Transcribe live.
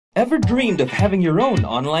Ever dreamed of having your own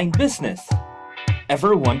online business?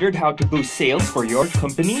 Ever wondered how to boost sales for your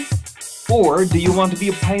company? Or do you want to be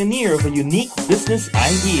a pioneer of a unique business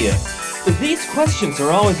idea? If these questions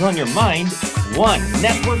are always on your mind, One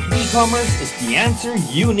Network eCommerce is the answer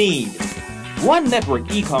you need. One Network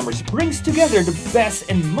eCommerce brings together the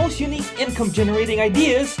best and most unique income-generating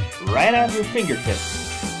ideas right at your fingertips.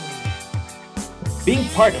 Being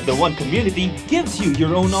part of the One community gives you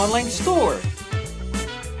your own online store,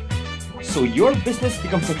 so your business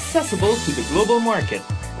becomes accessible to the global market.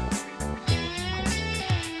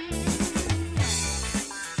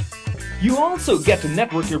 You also get to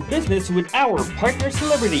network your business with our partner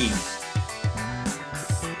celebrities.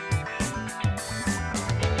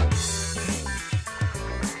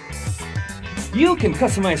 You can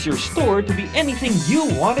customize your store to be anything you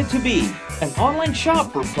want it to be. An online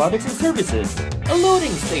shop for products and services, a loading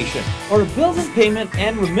station, or a bills and payment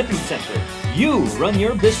and remittance center. You run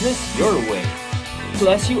your business your way.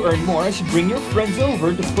 Plus, you earn more as you bring your friends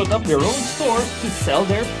over to put up their own stores to sell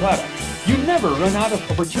their products. You never run out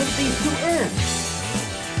of opportunities to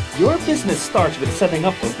earn. Your business starts with setting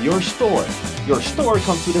up of your store. Your store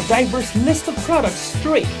comes with a diverse list of products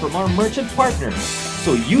straight from our merchant partners,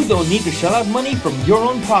 so you don't need to shell out money from your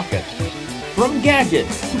own pocket. From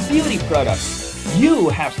gadgets to beauty products, you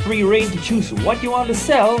have free reign to choose what you want to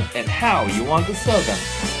sell and how you want to sell them.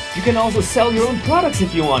 You can also sell your own products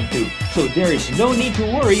if you want to, so there is no need to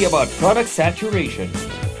worry about product saturation.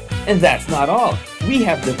 And that's not all. We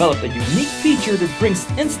have developed a unique feature that brings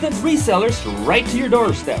instant resellers right to your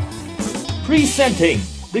doorstep. Presenting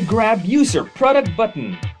the Grab User Product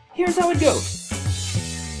button. Here's how it goes.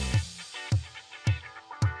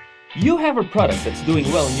 You have a product that's doing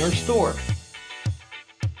well in your store.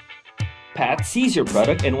 Pat sees your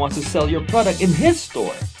product and wants to sell your product in his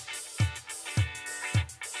store.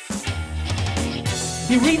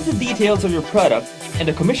 He reads the details of your product and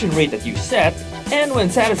the commission rate that you set, and when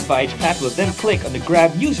satisfied, Pat will then click on the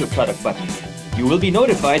Grab User Product button. You will be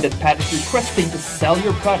notified that Pat is requesting to sell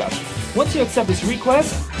your product. Once you accept his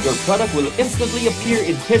request, your product will instantly appear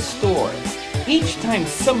in his store. Each time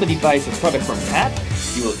somebody buys a product from Pat,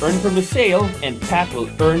 you will earn from the sale and Pat will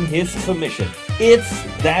earn his commission. It's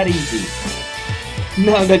that easy.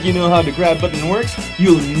 Now that you know how the Grab button works,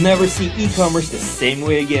 you'll never see e-commerce the same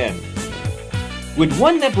way again. With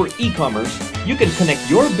One Network eCommerce, you can connect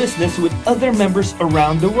your business with other members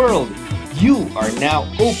around the world. You are now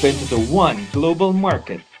open to the one global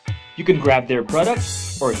market. You can grab their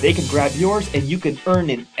products, or they can grab yours, and you can earn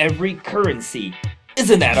in every currency.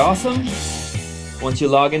 Isn't that awesome? Once you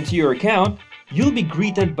log into your account, you'll be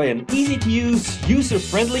greeted by an easy-to-use,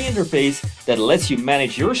 user-friendly interface that lets you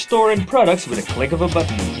manage your store and products with a click of a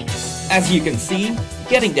button. As you can see,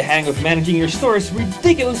 getting the hang of managing your store is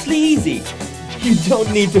ridiculously easy. You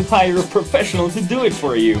don't need to hire a professional to do it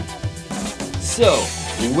for you. So,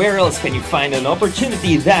 where else can you find an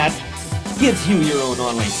opportunity that gives you your own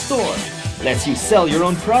online store, lets you sell your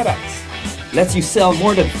own products, lets you sell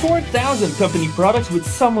more than 4,000 company products with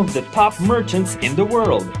some of the top merchants in the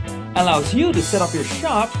world, allows you to set up your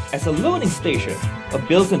shop as a loading station, a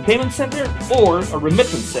bills and payment center, or a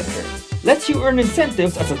remittance center, lets you earn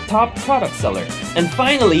incentives as a top product seller, and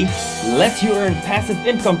finally, lets you earn passive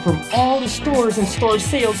income from all the stores and store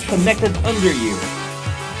sales connected under you.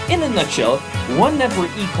 In a nutshell, One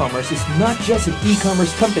Network eCommerce is not just an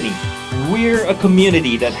e-commerce company. We're a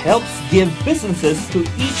community that helps give businesses to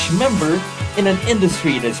each member in an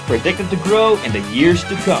industry that's predicted to grow in the years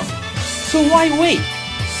to come. So why wait?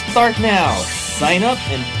 Start now, sign up,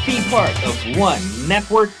 and be part of One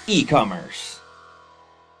Network eCommerce.